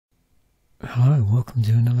Hello, welcome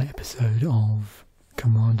to another episode of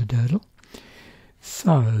Commander Durdle.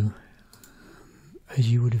 So,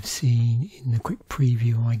 as you would have seen in the quick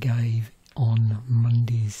preview I gave on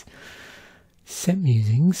Monday's set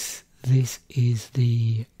musings, this is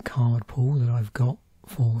the card pool that I've got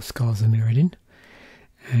for Scars of Mirrodin,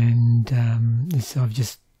 and I've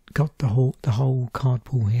just got the whole card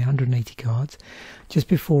pool here, 180 cards. Just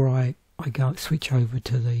before I switch over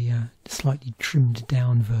to the slightly trimmed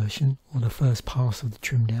down version, or the first pass of the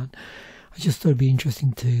trimmed down, I just thought it'd be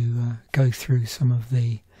interesting to go through some of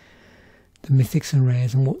the mythics and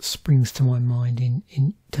rares and what springs to my mind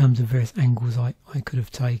in terms of various angles I could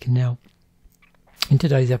have taken. Now, in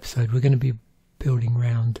today's episode, we're going to be building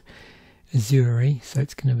around Ezuri, so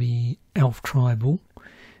it's going to be Elf Tribal,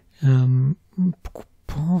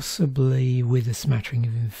 possibly with a smattering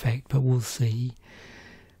of Infect, but we'll see.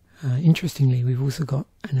 Interestingly, we've also got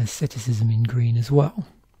an Asceticism in green as well,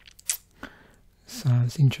 so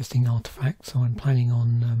it's an interesting artifact, so I'm planning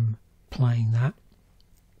on playing that.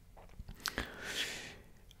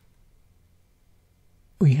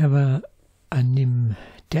 We have a Nim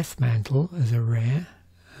Deathmantle as a rare.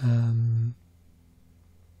 I'll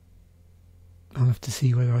have to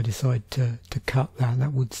see whether I decide to cut that.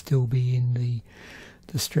 That would still be in the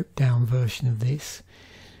stripped down version of this.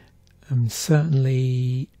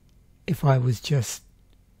 Certainly, if I was just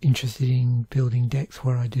interested in building decks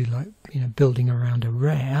where I do, like, building around a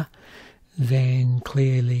rare, then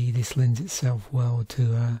clearly this lends itself well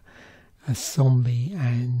to a zombie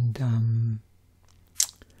and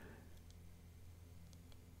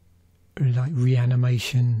like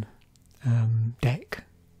reanimation deck.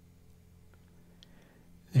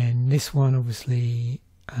 Then this one, obviously,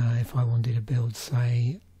 if I wanted to build,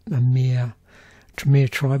 say, a Myr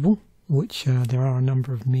Tribal, which there are a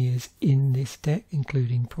number of Myrs in this deck,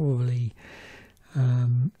 including probably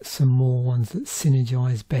some more ones that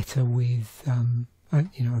synergize better with,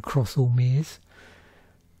 across all Myrs.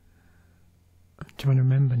 I'm trying to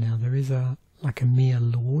remember now. There is a Myr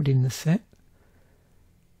Lord in the set,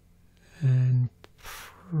 and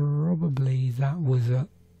probably that was a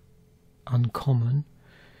uncommon,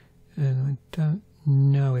 and I don't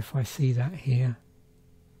know if I see that here.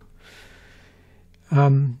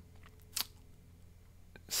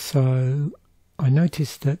 So I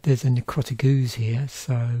noticed that there's a Necrotic Ooze here,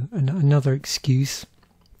 so another excuse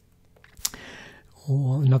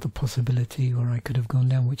or another possibility where I could have gone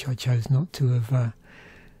down, which I chose not to,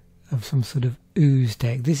 of some sort of ooze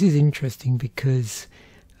deck. This is interesting because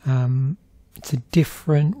it's a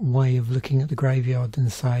different way of looking at the graveyard than,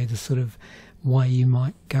 say, the sort of way you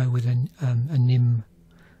might go with a Nim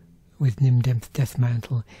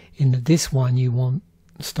Deathmantle. In this one, you want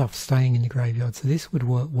stuff staying in the graveyard, so this would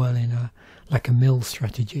work well in a mill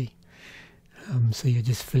strategy. So you're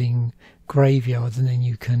just filling graveyards, and then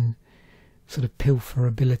you can sort of pilfer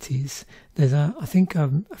abilities. There's I think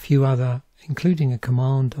a few other, including a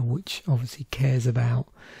commander, which obviously cares about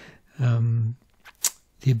the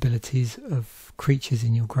abilities of creatures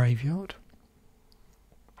in your graveyard.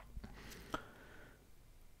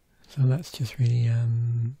 So that's just really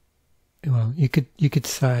well, you could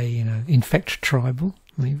say, Infect Tribal,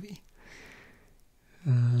 maybe.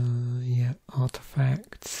 Yeah,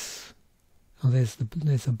 artifacts. Oh, there's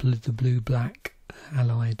the blue-black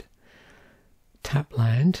allied tap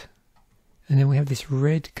land, and then we have this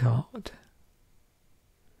red card.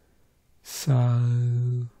 So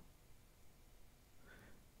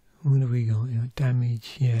what have we got?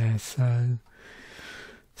 Damage. Yeah. So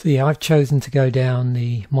yeah, I've chosen to go down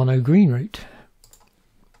the mono green route.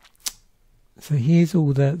 So here's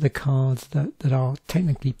all the cards that are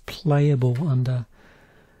technically playable under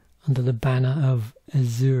the banner of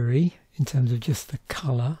Ezuri in terms of just the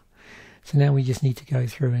colour. So now we just need to go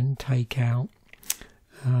through and take out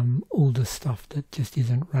all the stuff that just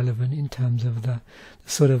isn't relevant in terms of the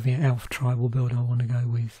sort of elf tribal build I want to go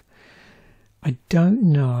with. I don't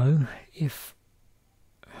know if...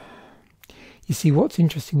 You see, what's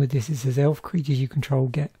interesting with this is, as elf creatures you control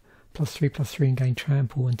get +3/+3 and gain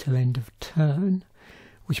trample until end of turn,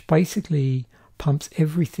 which basically pumps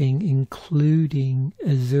everything, including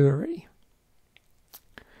Ezuri.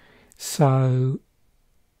 So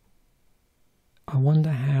I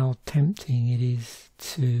wonder how tempting it is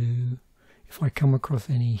to, if I come across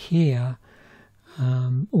any here,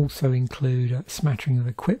 also include a smattering of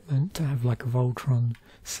equipment to have like a Voltron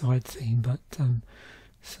side theme, but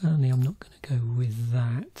certainly I'm not going to go with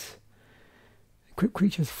that. Equip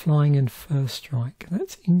creatures flying and first strike.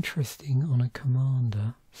 That's interesting on a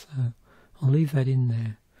commander, so I'll leave that in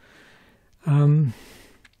there.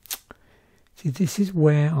 See, this is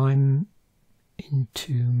where I'm in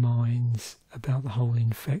two minds about the whole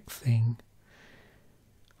infect thing.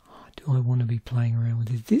 Do I want to be playing around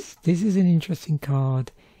with this? This is an interesting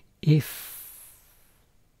card if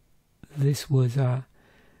this was a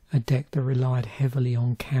deck that relied heavily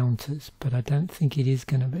on counters, but I don't think it is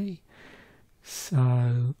going to be.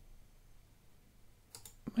 So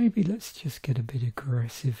maybe let's just get a bit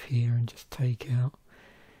aggressive here and just take out,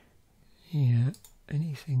 yeah,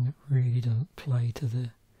 anything that really doesn't play to the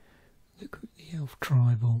elf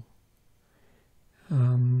tribal.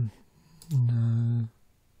 No.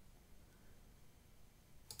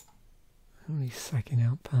 Only sacking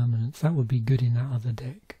out permanents. That would be good in that other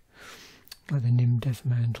deck, like the Nim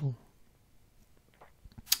Deathmantle.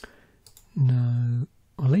 No,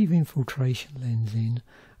 I'll leave Infiltration Lens in.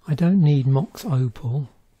 I don't need Mox Opal.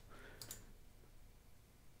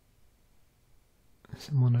 It's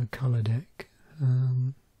a monocolour deck.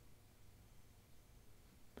 No.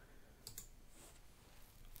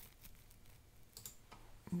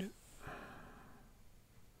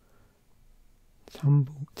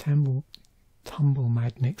 Tumble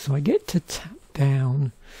Magnet. So I get to tap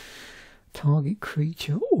down target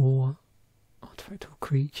creature or artifact or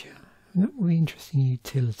creature. And that will be interesting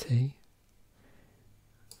utility.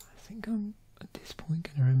 I think I'm at this point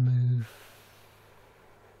going to remove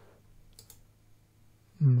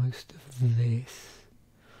most of this.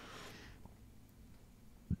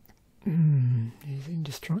 It's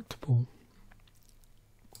indestructible.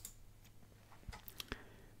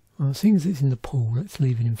 Well, seeing as it's in the pool, let's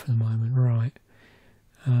leave it in for the moment. Right.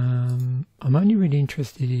 I'm only really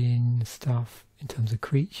interested in stuff in terms of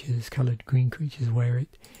creatures, coloured green creatures, where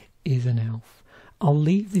it is an elf. I'll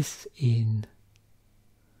leave this in.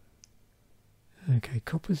 Okay,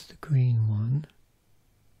 copper's the green one.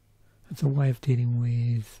 That's a way of dealing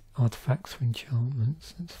with artifacts for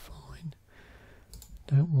enchantments. That's fine.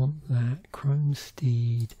 Don't want that. Chrome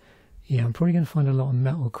Steed. Yeah, I'm probably going to find a lot of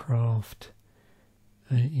Metalcraft.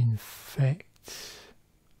 Infect.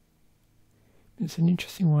 It's an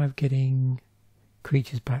interesting way of getting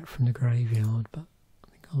creatures back from the graveyard, but I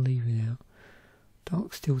think I'll leave it out.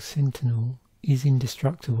 Darksteel Sentinel is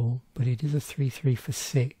indestructible, but it is a 3/3 for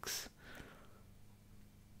 6.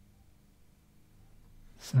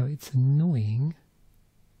 So it's annoying.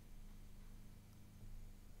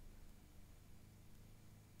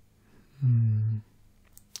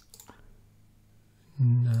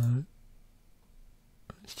 No.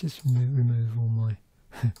 Let's just remove all my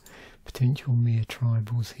potential Myr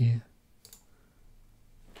tribals here.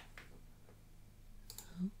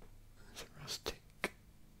 Oh, that's a rustic.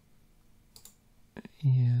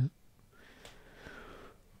 Yeah.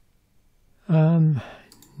 No,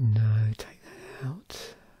 take that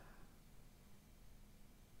out.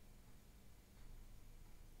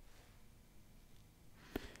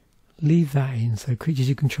 Leave that in, so creatures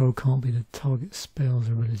you control can't be the target spells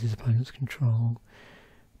or abilities opponents control.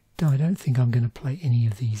 No, I don't think I'm going to play any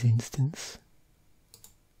of these instants.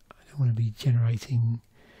 I don't want to be generating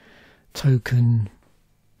token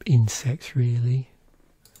insects really.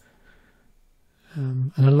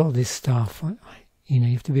 And a lot of this stuff, you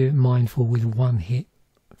have to be a bit mindful with one hit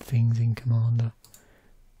things in Commander.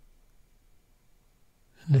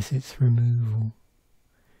 Unless it's removal.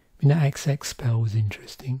 I mean, that XX spell was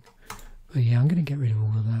interesting. But yeah, I'm going to get rid of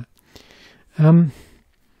all of that.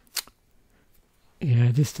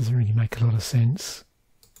 Yeah, this doesn't really make a lot of sense.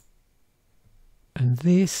 And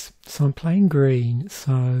this, so I'm playing green,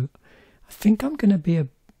 so I think I'm going to be a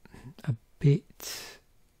bit...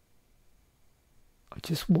 I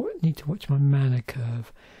just need to watch my mana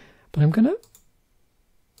curve. But I'm going to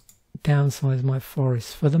downsize my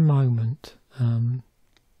forest for the moment. And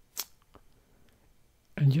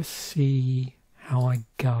just see how I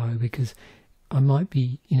go, because I might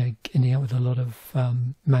be, ending up with a lot of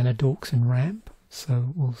mana dorks and ramp.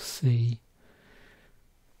 So we'll see.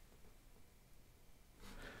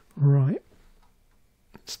 Right,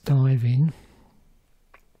 let's dive in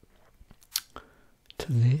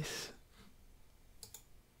to this.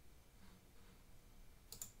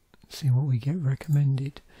 See what we get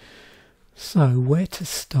recommended. So where to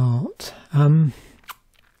start?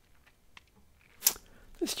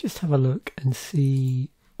 Let's just have a look and see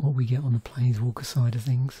what we get on the Planeswalker side of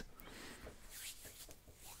things.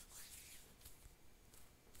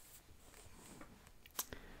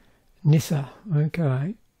 Nissa,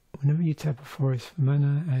 okay. Whenever you tap a forest for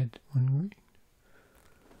mana, add 1 green.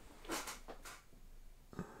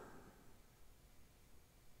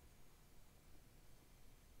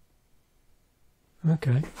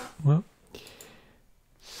 Okay, well,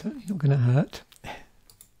 certainly not going to hurt.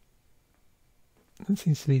 That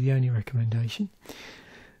seems to be the only recommendation.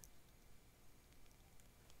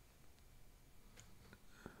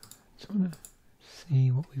 want to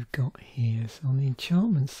see what we've got here. So on the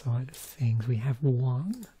enchantment side of things, we have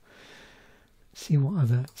one. Let's see what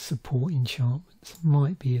other support enchantments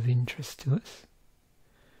might be of interest to us.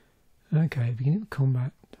 Okay, beginning of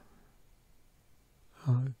combat.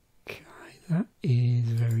 Okay, that is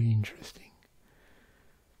very interesting.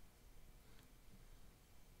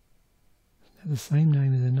 The same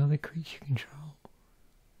name as another creature control.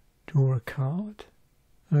 Draw a card.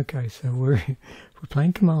 Okay, so we're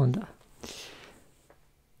playing Commander.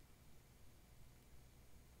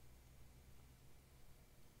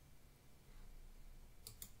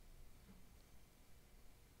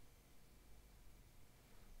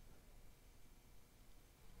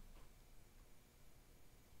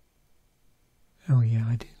 Oh yeah,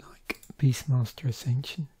 I do like Beastmaster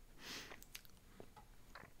Ascension.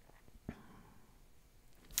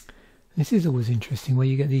 This is always interesting where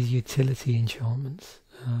you get these utility enchantments,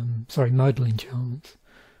 sorry, modal enchantments.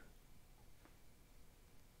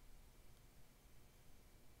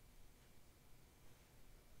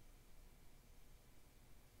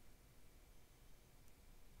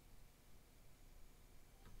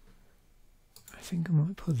 I think I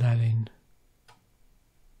might put that in.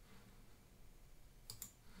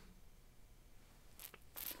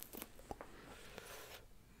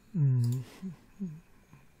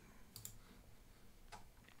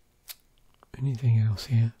 Anything else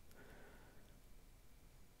here?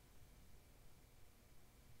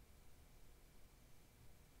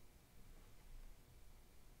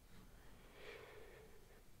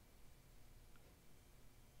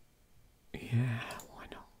 Yeah, why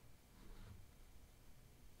not?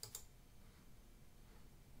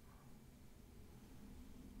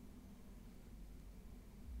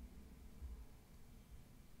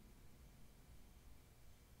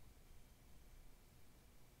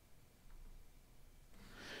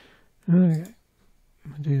 Okay,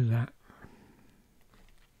 I'll do that.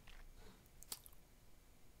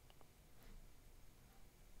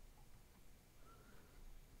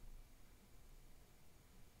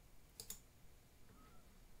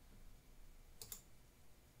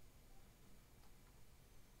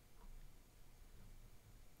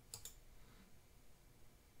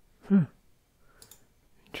 Huh.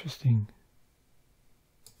 Interesting.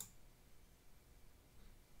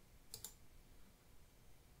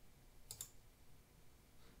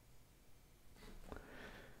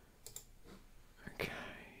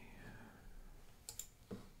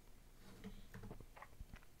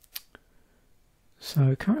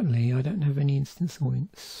 So currently I don't have any instant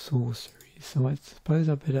sorceries, so I suppose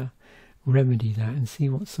I better remedy that and see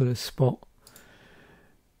what sort of spot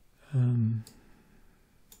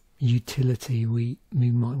utility we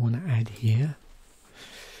might want to add here.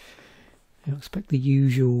 I expect the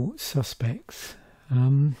usual suspects.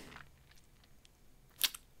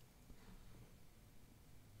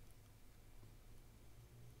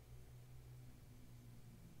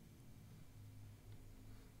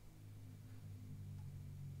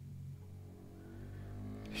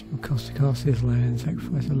 Cost to cast this land,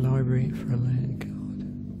 sacrifice a library for a land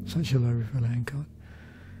card. Such a library for a land card.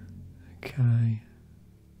 Okay.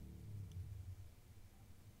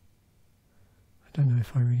 I don't know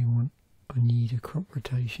if I really want. I need a crop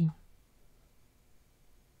rotation.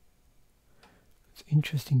 It's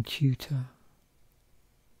interesting tutor.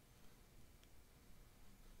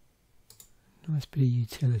 Nice bit of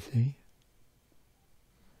utility.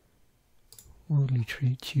 Worldly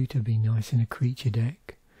tutor be nice in a creature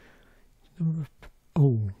deck.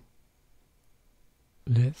 Oh,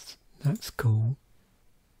 that's cool.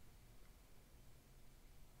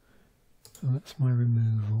 So that's my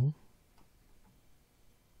removal.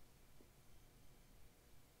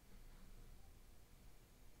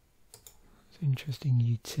 It's interesting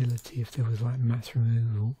utility if there was like mass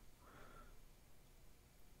removal.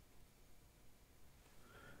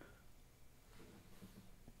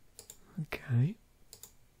 Okay.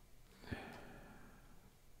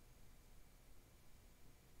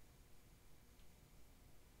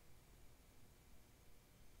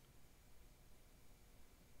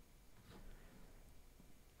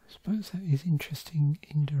 I suppose that is interesting.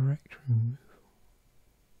 Indirect removal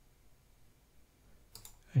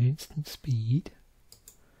at instant speed.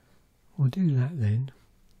 We'll do that then.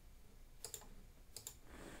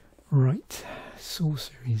 Right,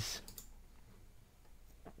 sorceries.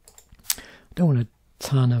 I don't want a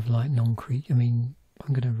ton of like non-creature. I mean,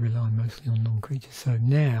 I'm going to rely mostly on non-creatures. So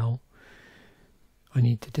now I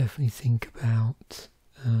need to definitely think about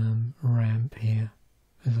ramp here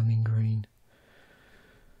as I'm in green.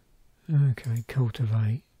 Okay,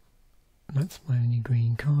 cultivate. That's my only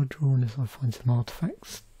green card draw unless I find some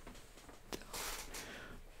artifacts.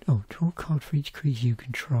 Oh, draw a card for each creature you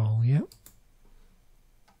control, yep.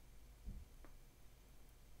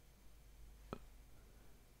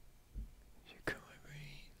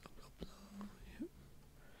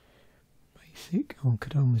 Basic, on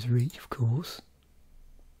Kodoma's Reach, of course.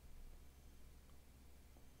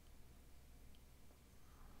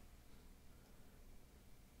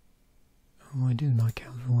 Oh, I do like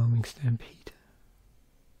Overwhelming Stampede.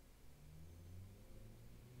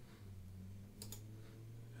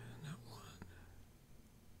 And that one.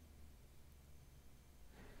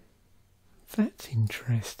 That's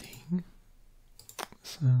interesting.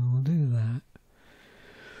 So we'll do that.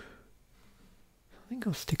 I think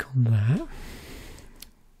I'll stick on that.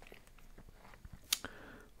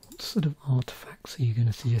 What sort of artifacts are you going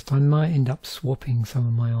to suggest? I might end up swapping some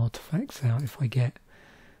of my artifacts out if I get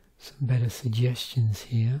some better suggestions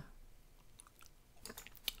here.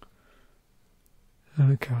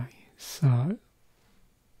 Okay, so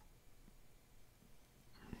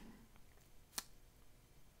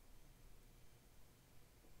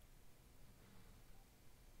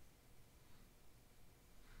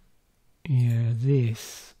yeah,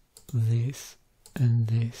 this, and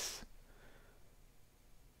this.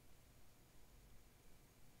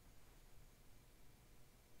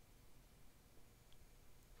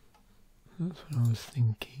 That's what I was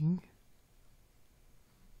thinking.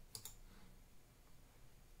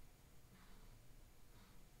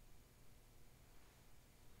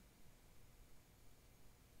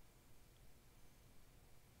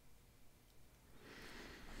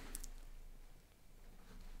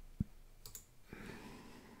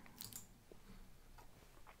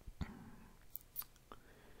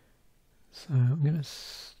 So I'm going to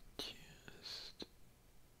just...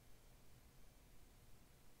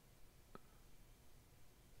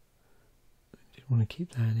 want to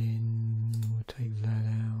keep that in, we'll take that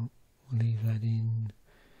out, we'll leave that in.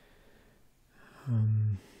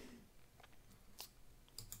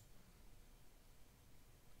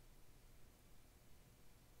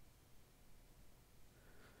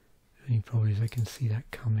 Any problems, I can see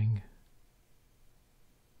that coming.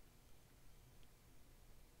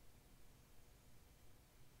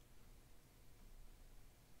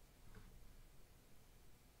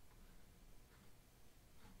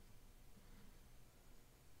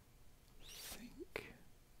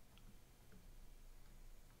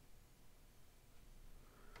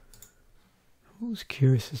 I was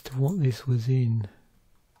curious as to what this was in.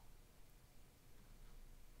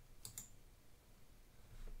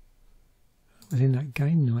 It was in that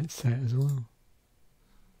game night set as well.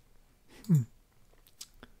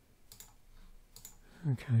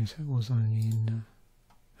 Okay, so it was only in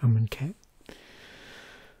Cat.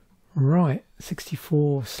 Right,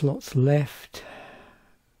 64 slots left.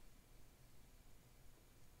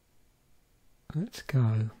 Let's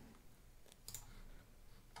go.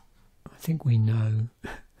 I think we know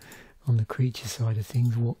on the creature side of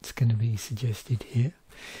things what's going to be suggested here,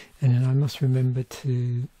 and then I must remember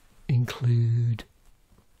to include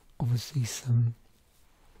obviously some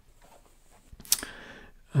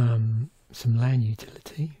land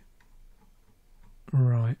utility.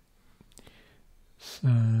 Right,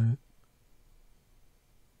 so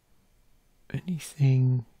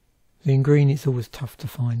anything in green, it's always tough to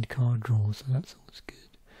find card draws, so that's always good.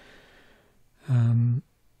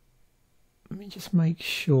 Let me just make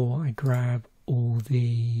sure I grab all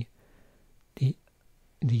the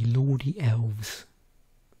Lordy Elves,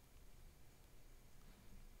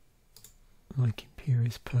 like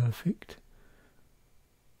Imperious Perfect,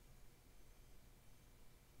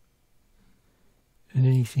 and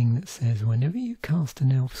anything that says whenever you cast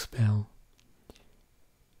an elf spell,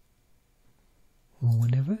 or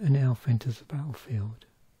whenever an elf enters the battlefield,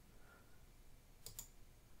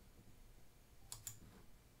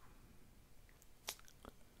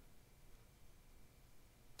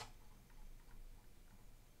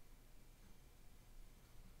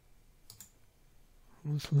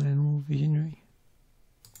 what's Llanowar Visionary?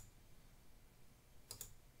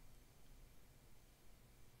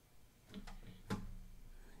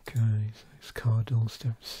 Okay, so it's card all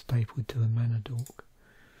stapled to a mana dork.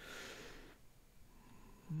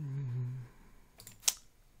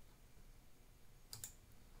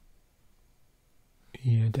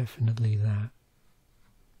 Yeah, definitely that.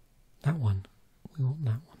 That one. We want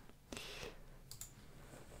that one.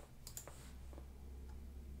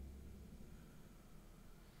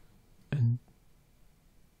 And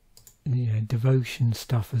yeah, devotion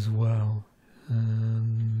stuff as well.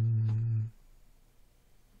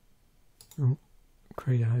 Oh,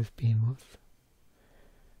 Craterhoof Behemoth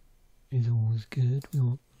is always good. We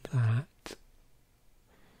want that.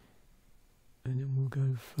 and then we'll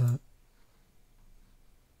go for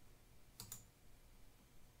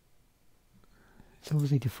it's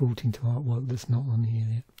obviously defaulting to artwork that's not on here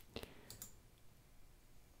yet.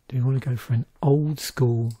 Do we want to go for an old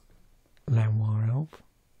school Llanowar Elf?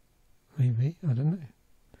 Maybe, I don't know.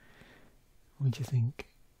 What do you think?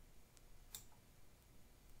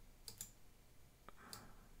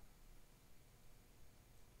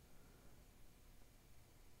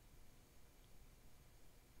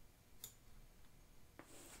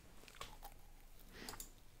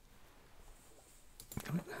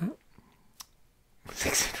 Like that.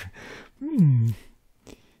 600.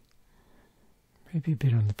 Maybe a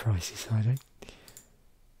bit on the pricey side, eh?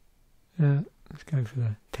 Let's go for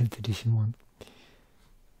the 10th edition one.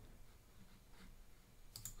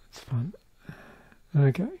 That's fun.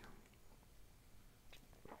 Okay.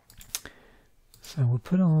 So we'll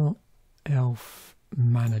put our elf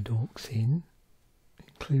mana dorks in,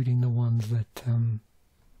 including the ones that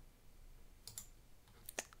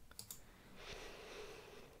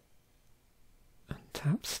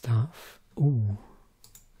untap stuff. Ooh.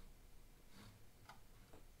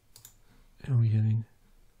 How are we doing?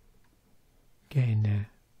 Get in there.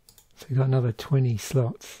 So we've got another 20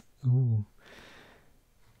 slots. Ooh.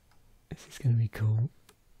 This is going to be cool.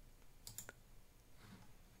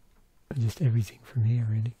 And just everything from here,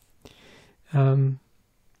 really.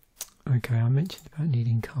 Okay, I mentioned about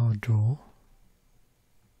needing card draw.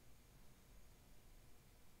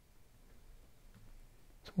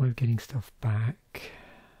 It's a way of getting stuff back.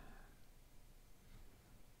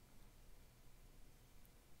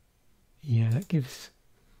 Yeah, that gives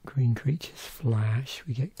green creatures flash.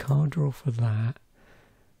 We get card draw for that.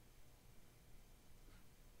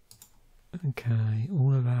 Okay,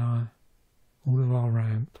 all of our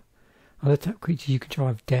ramp. Other tap creatures you can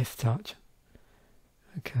drive death touch.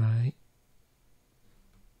 Okay.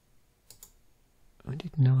 I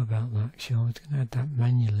didn't know about that actually. I was going to add that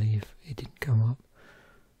manually if it didn't come up.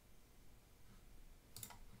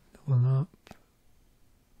 Double up.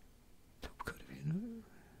 Top card of you know.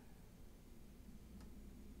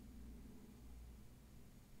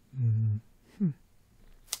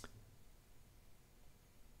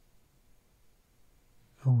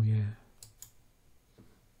 Oh yeah.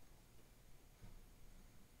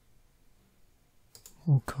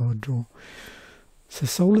 More card draw. So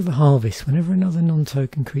Soul of the Harvest. Whenever another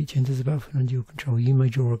non-token creature enters the battlefield under your control, you may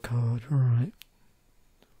draw a card. Alright.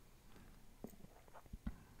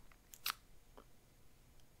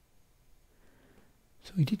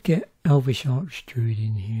 So we did get Elvish Archdruid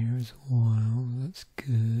in here as well. That's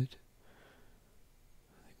good.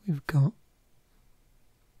 I think we've got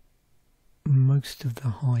most of the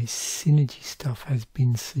high synergy stuff has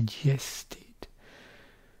been suggested.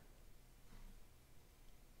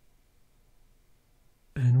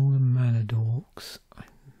 And all the mana dorks. I'm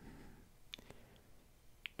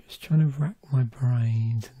just trying to rack my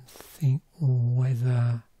brains and think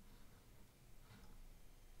whether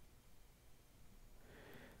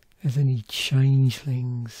there's any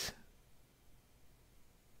changelings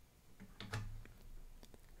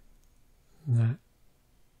that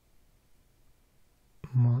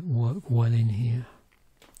might work well in here.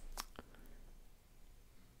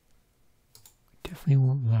 Definitely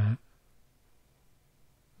want that.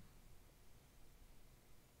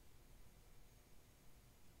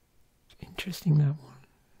 It's interesting, that one.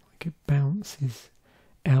 Like it bounces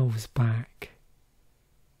elves back.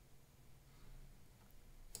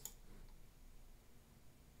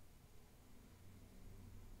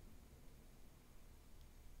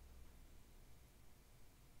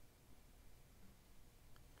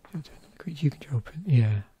 Creature you control,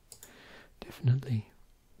 yeah, definitely.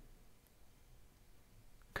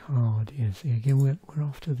 Card, yeah, see again we're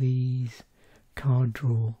after these card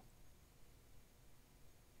draw.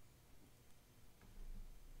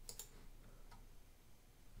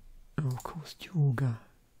 Oh, of course, Joraga.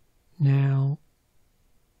 Now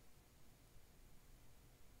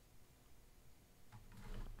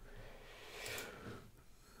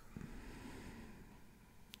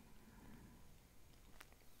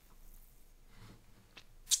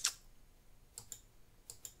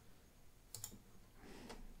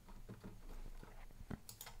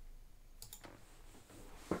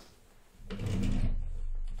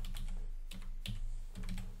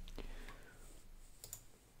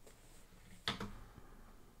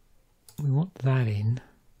we want that in,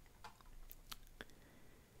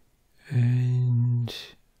 and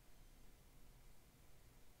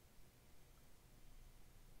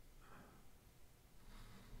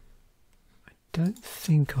I don't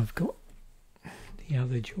think I've got the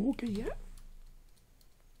other Joraga yet.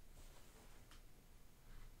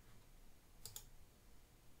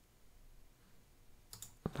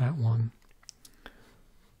 that one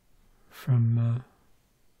from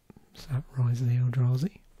Rise of the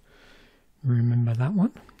Eldrazi. Remember that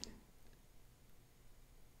one?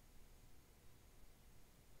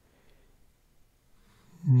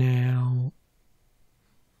 Now,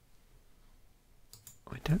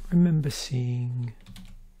 I don't remember seeing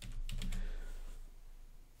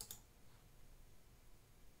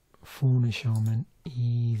Fauna Shaman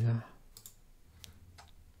either.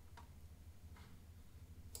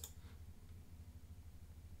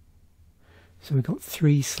 So we've got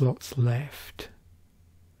 3 slots left.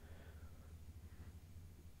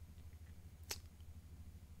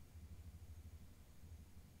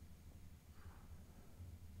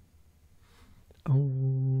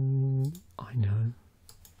 Oh, I know.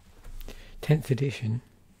 10th edition.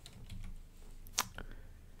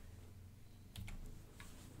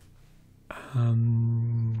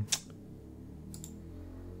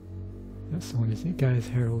 That's the one, isn't it? Gaia's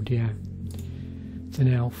Herald, yeah. It's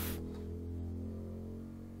an elf.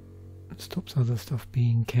 It stops other stuff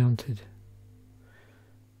being counted.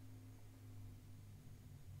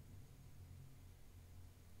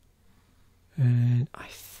 And I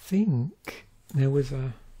think there was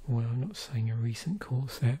a, well, I'm not saying a recent core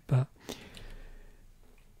set, but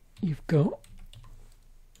you've got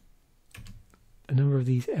a number of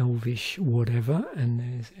these Elvish whatever, and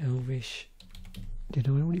there's Elvish, did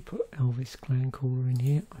I already put Elvish Clancaller in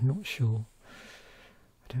here? I'm not sure.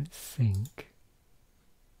 I don't think.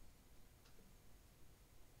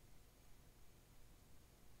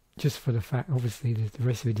 Just for the fact, obviously, the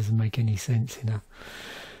rest of it doesn't make any sense in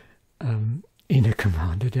a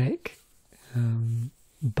commander deck,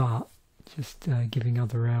 but just giving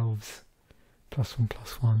other elves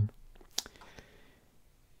 +1/+1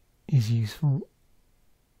 is useful.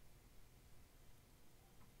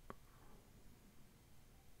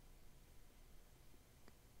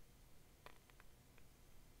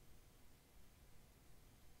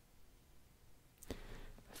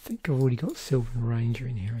 I think I've already got Sylvan Ranger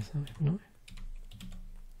in here, haven't I?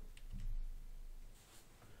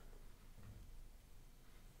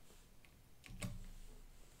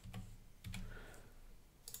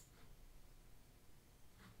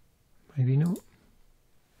 Maybe not.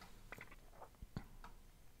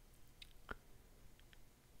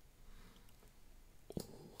 Oh,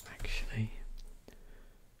 actually, I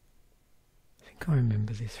think I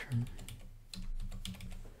remember this from.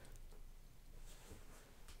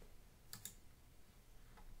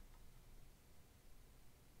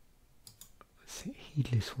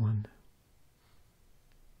 Heedless One.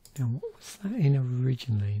 Now, what was that in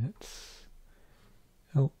originally? That's,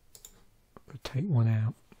 oh, I'll take one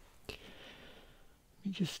out. Let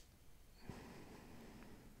me just,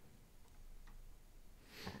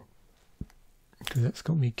 because that's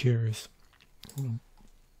got me curious. Hold on.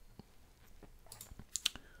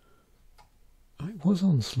 Oh, it was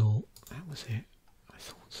Onslaught. That was it. I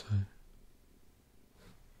thought so.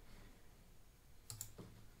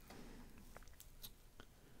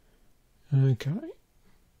 Okay. Is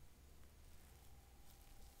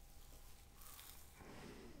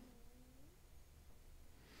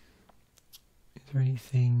there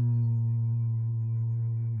anything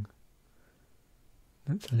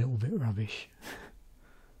that's a little bit rubbish?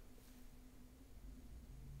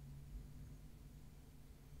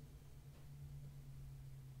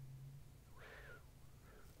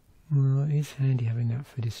 Well, it is handy having that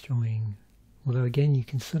for destroying. Although again, you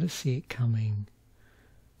can sort of see it coming.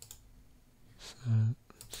 So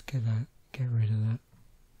let's get rid of that.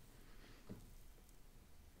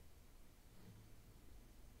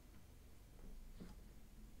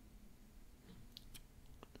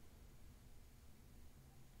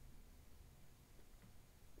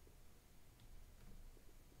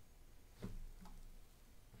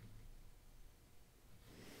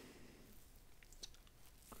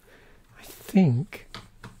 I think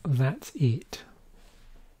that's it.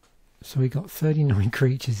 So we got 39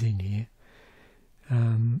 creatures in here.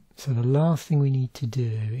 So the last thing we need to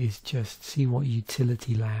do is just see what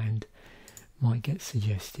utility land might get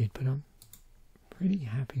suggested, but I'm pretty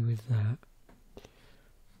happy with that.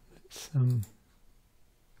 Let's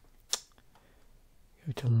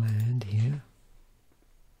go to land here.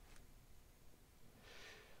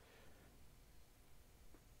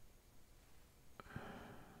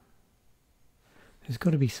 There's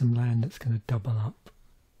got to be some land that's going to double up.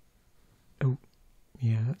 Oh,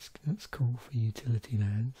 yeah, that's cool for utility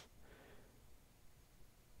lands.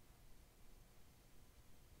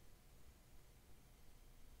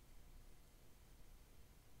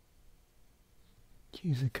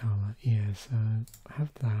 Choose a colour, yeah, so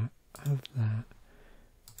have that,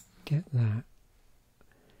 get that.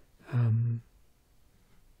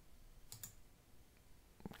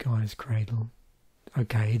 prize cradle.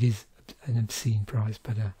 Okay, it is an obscene prize,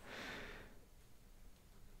 but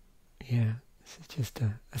yeah, it's just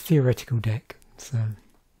a theoretical deck. So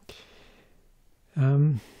I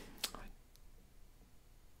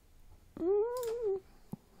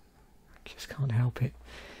just can't help it.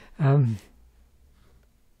 Comes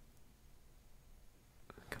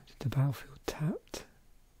to the battlefield tapped.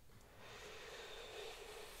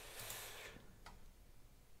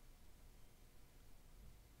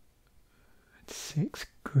 At 6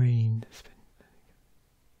 green.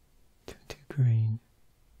 2 green.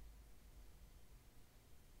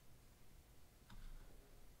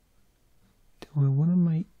 Do I want to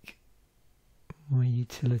make my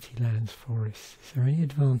utility lands forests? Is there any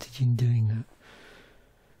advantage in doing that?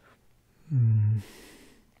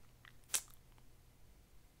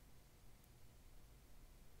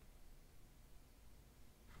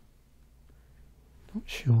 Not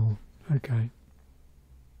sure. Okay.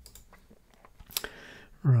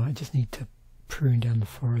 Right, I just need to prune down the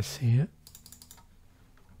forests here.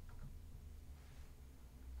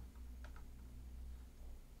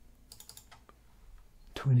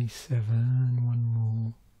 $27, one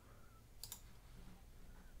more.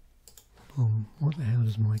 Boom. What the hell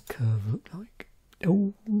does my curve look like?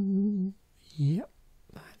 Oh, yep,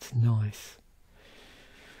 that's nice.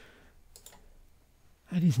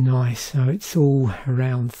 That is nice. So it's all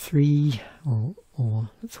around 3, or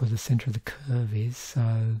that's where the centre of the curve is.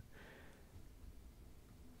 So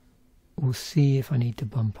we'll see if I need to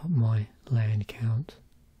bump up my land count.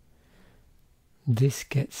 This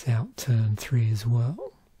gets out turn 3 as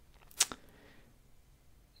well.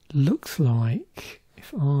 Looks like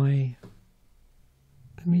if let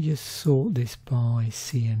me just sort this by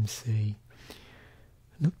CMC.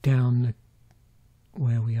 Look down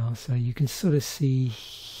where we are, so you can sort of see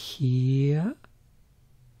here.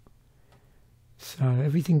 So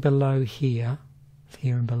everything below here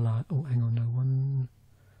and below. Oh, hang on, no one.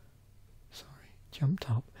 Sorry, jumped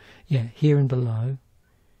up. Yeah, here and below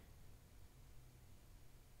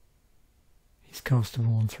is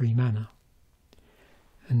castable on 3 mana.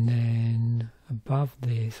 And then above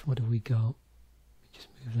this, what have we got? Just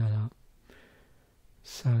move that up.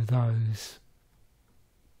 So those,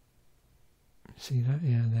 see that?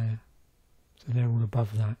 Yeah, there. So they're all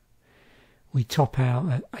above that. We top out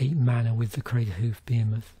at 8 mana with the Craterhoof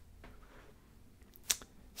Behemoth.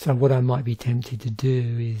 So what I might be tempted to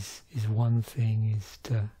do is one thing is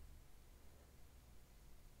to,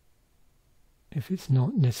 if it's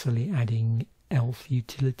not necessarily adding elf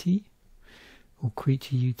utility or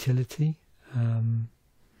creature utility,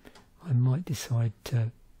 I might decide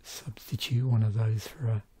to substitute one of those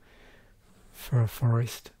for a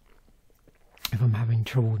forest if I'm having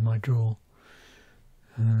trouble with my draw.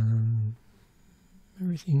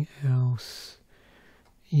 Everything else,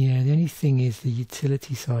 yeah, the only thing is the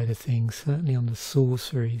utility side of things. Certainly on the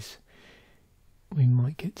sorceries we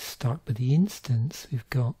might get stuck, but the instants we've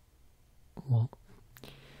got, what,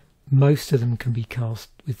 most of them can be cast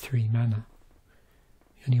with 3 mana.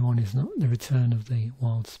 The only one is not the return of the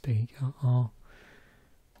Wild Speak.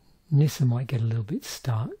 Nissa might get a little bit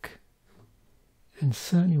stuck, and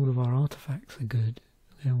certainly all of our artifacts are good.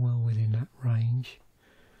 They're well within that range.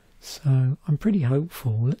 So I'm pretty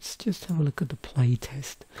hopeful. Let's just have a look at the play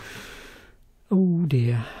test. Oh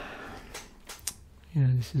dear. Yeah,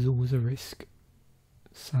 this is always a risk.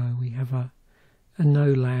 So we have a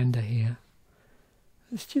no-lander here.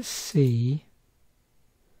 Let's just see.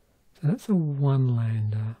 So that's a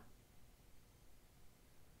 1-lander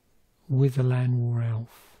with a Llanowar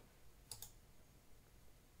Elf.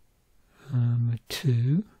 A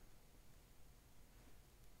 2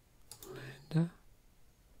 lander.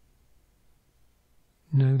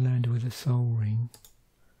 No lander with a Soul Ring.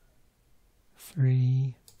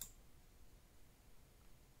 3,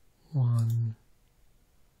 1.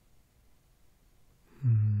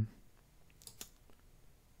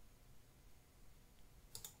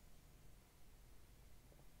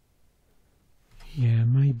 Yeah,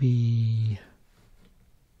 maybe.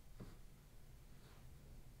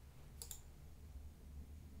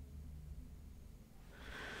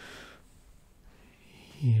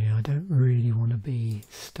 Yeah, I don't really want to be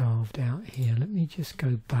starved out here. Let me just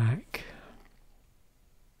go back.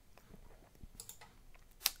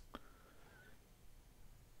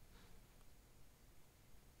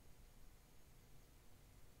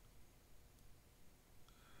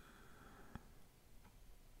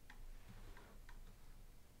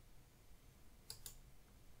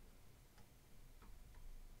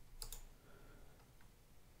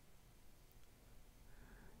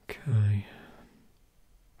 Okay.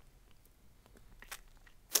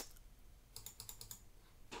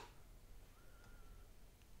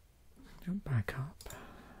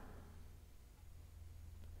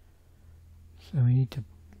 So we need to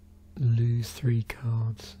lose 3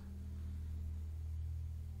 cards.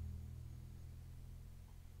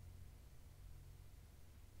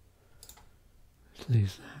 Let's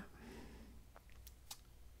lose that.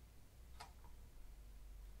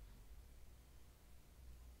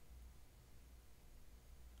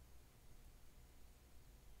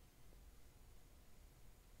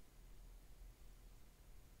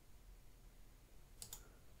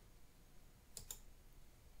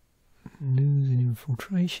 Lose an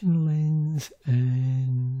infiltration lens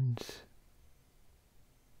and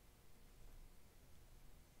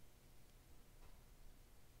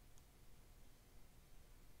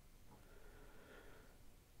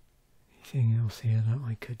anything else here that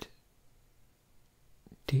I could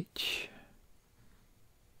ditch?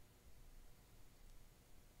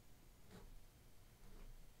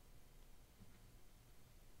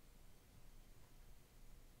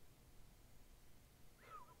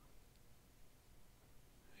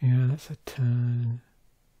 Yeah, that's a turn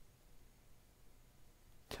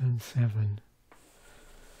 7.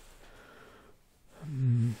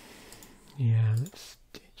 Yeah, let's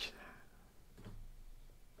ditch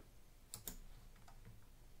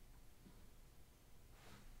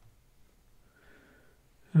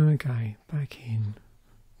that. Okay, back in.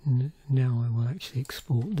 Now I will actually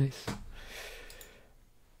export this.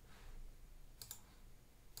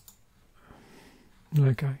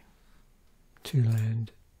 Okay, 2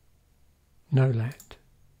 land. No land.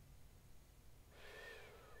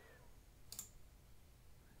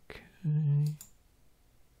 Okay.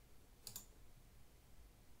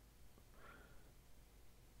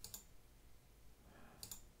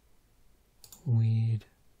 Weird.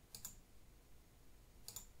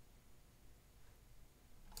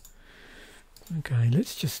 Okay,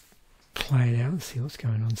 let's just play it out and see what's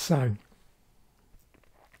going on. So,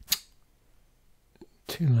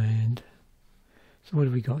 2 land. So what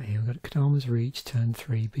have we got here? We've got Kadama's Reach, turn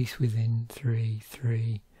 3, Beast Within, 3,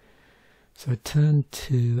 3. So turn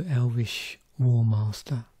 2, Elvish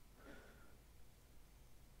Warmaster.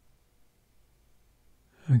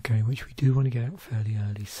 Okay, which we do want to get out fairly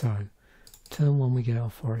early. So, turn 1 we get our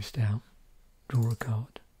Forest out, draw a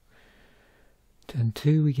card. Turn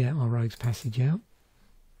 2 we get our Rogue's Passage out,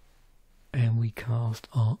 and we cast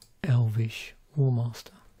our Elvish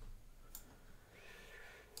Warmaster.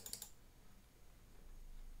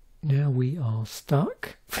 Now we are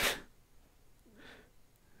stuck.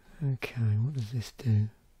 Okay, what does this do?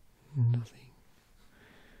 Nothing.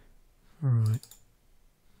 Alright.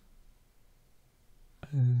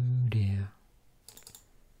 Oh dear.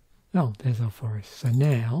 Oh, there's our forest. So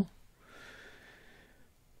now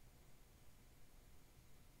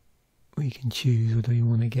we can choose whether we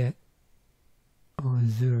want to get our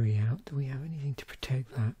Ezuri out. Do we have anything to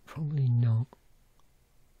protect that? Probably not.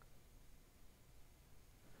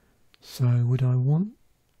 So would I want...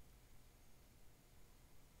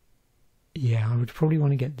 Yeah, I would probably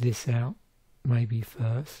want to get this out maybe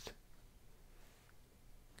first.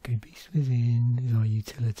 Okay, Beast Within is our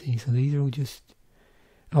utility. So these are all just...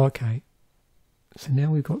 Oh, okay. So now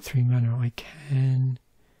we've got 3 mana. I can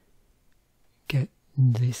get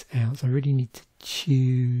this out. So I really need to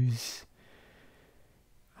choose...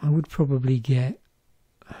 I would probably get...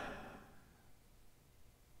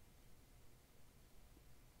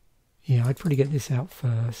 Yeah, I'd probably get this out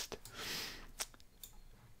first.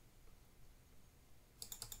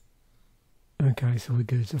 Okay, so we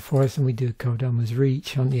go to the forest and we do Kadama's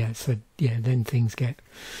Reach. Yeah, so yeah, then things get...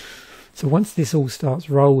 So once this all starts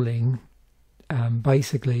rolling,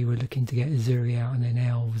 basically we're looking to get Ezuri out and then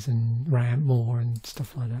elves and ramp more and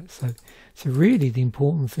stuff like that. So really the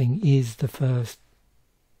important thing is the first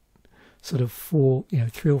sort of 3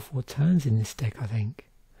 or 4 turns in this deck, I think.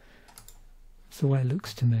 That's the way it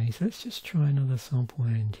looks to me. So let's just try another sample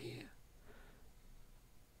hand here.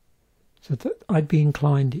 So I'd be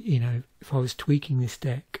inclined, if I was tweaking this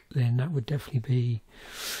deck, then that would definitely be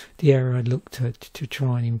the area I'd look to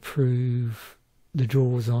try and improve the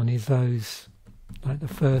draws on, is those, like the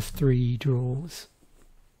first 3 draws.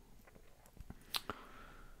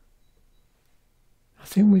 I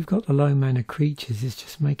think we've got the low mana creatures, it's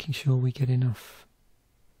just making sure we get enough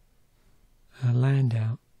land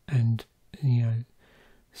out and,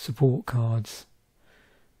 support cards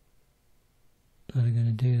that are going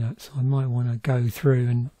to do that. So I might want to go through,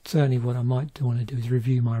 and certainly what I might want to do is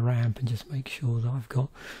review my ramp and just make sure that I've got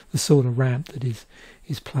the sort of ramp that is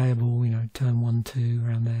playable, turn 1, 2,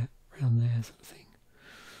 around there sort of thing.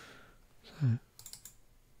 So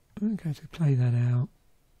I'm going to play that out.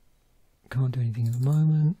 Can't do anything at the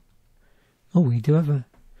moment. Oh, we do have a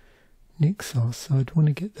Nixos, so I'd want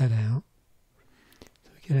to get that out. So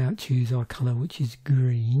we get out, choose our colour, which is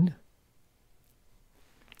green.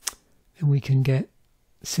 Then we can get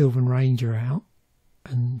Sylvan Ranger out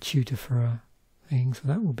and tutor for a thing, so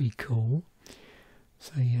that will be cool.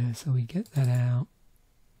 So yeah, so we get that out,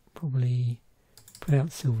 probably put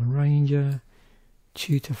out Sylvan Ranger,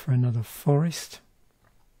 tutor for another forest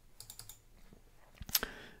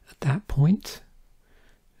at that point.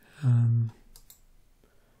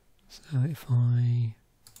 So if I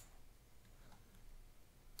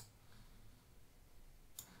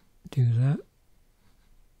do that,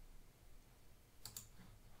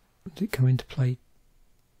 does it come into play?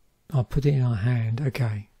 I'll put it in our hand.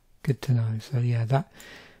 Okay, good to know. So yeah, that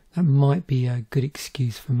might be a good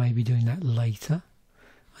excuse for maybe doing that later.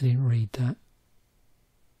 I didn't read that.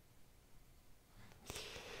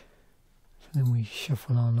 So then we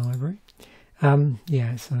shuffle our library.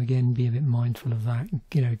 Yeah, so again, be a bit mindful of that,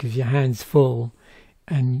 you know, because your hand's full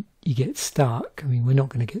and you get stuck. I mean, we're not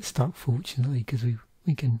going to get stuck, fortunately, because we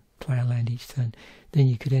can play a land each turn. Then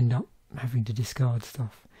you could end up having to discard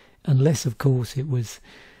stuff, unless, of course, it was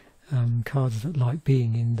cards that like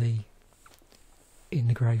being in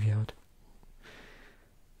the graveyard.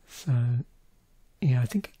 So, yeah, I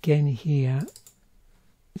think again here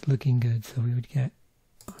it's looking good. So we would get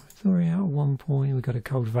Ezuri out at 1 point. We've got to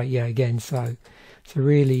cultivate, yeah, again. So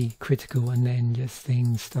really critical, and then just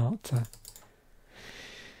things start to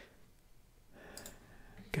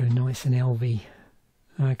go nice and elvy.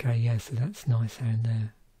 Okay, yeah, so that's nice hand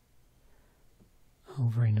there. Oh,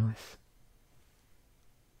 very nice.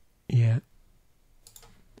 Yeah.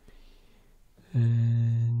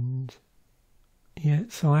 And yeah,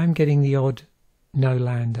 so I'm getting the odd no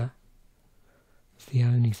lander. It's the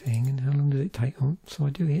only thing. And how long does it take? Oh, so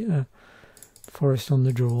I do hit a forest on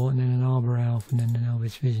the draw, and then an Arbor Elf, and then an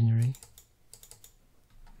Elvish Visionary.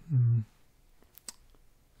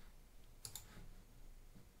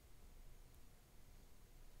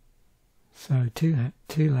 So two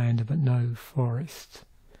lander, but no forest.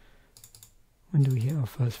 When do we hit our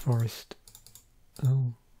first forest?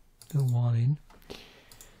 Oh, a little while in.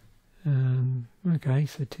 Okay,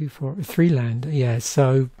 so 3 land. Yeah,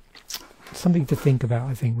 so something to think about,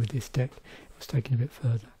 I think, with this deck. It was taken a bit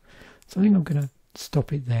further. So I think I'm going to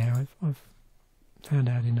stop it there. I've found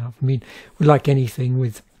out enough. I mean, like anything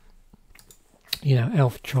with, you know,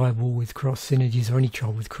 elf tribal with cross synergies, or any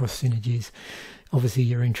tribe with cross synergies, obviously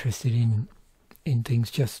you're interested in things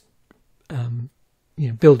just you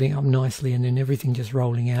know, building up nicely, and then everything just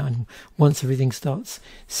rolling out. And once everything starts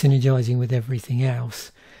synergizing with everything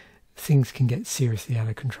else, things can get seriously out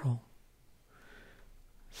of control.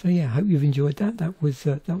 So yeah, I hope you've enjoyed that. That was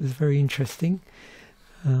very interesting.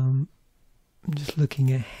 I'm just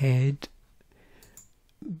looking ahead,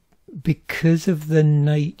 because of the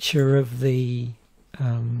nature of the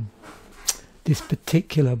this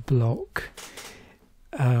particular block.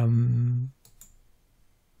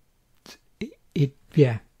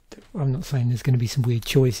 Yeah, I'm not saying there's going to be some weird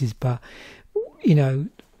choices, but you know,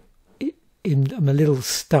 I'm a little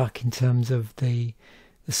stuck in terms of the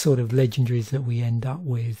sort of legendaries that we end up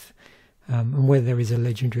with, and whether there is a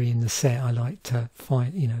legendary in the set. I like to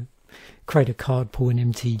find, you know, create a card pool in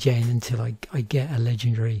MT Gen until I get a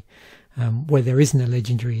legendary. Where there isn't a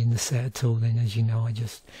legendary in the set at all, then, as you know, I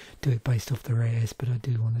just do it based off the rares, but I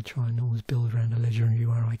do want to try and always build around a legendary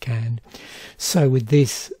where I can. So with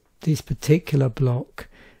this particular block,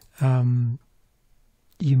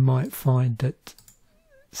 you might find that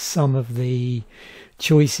some of the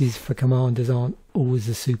choices for commanders aren't always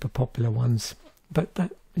the super popular ones, but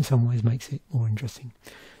that in some ways makes it more interesting.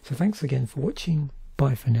 So thanks again for watching.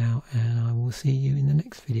 Bye for now, and I will see you in the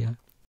next video.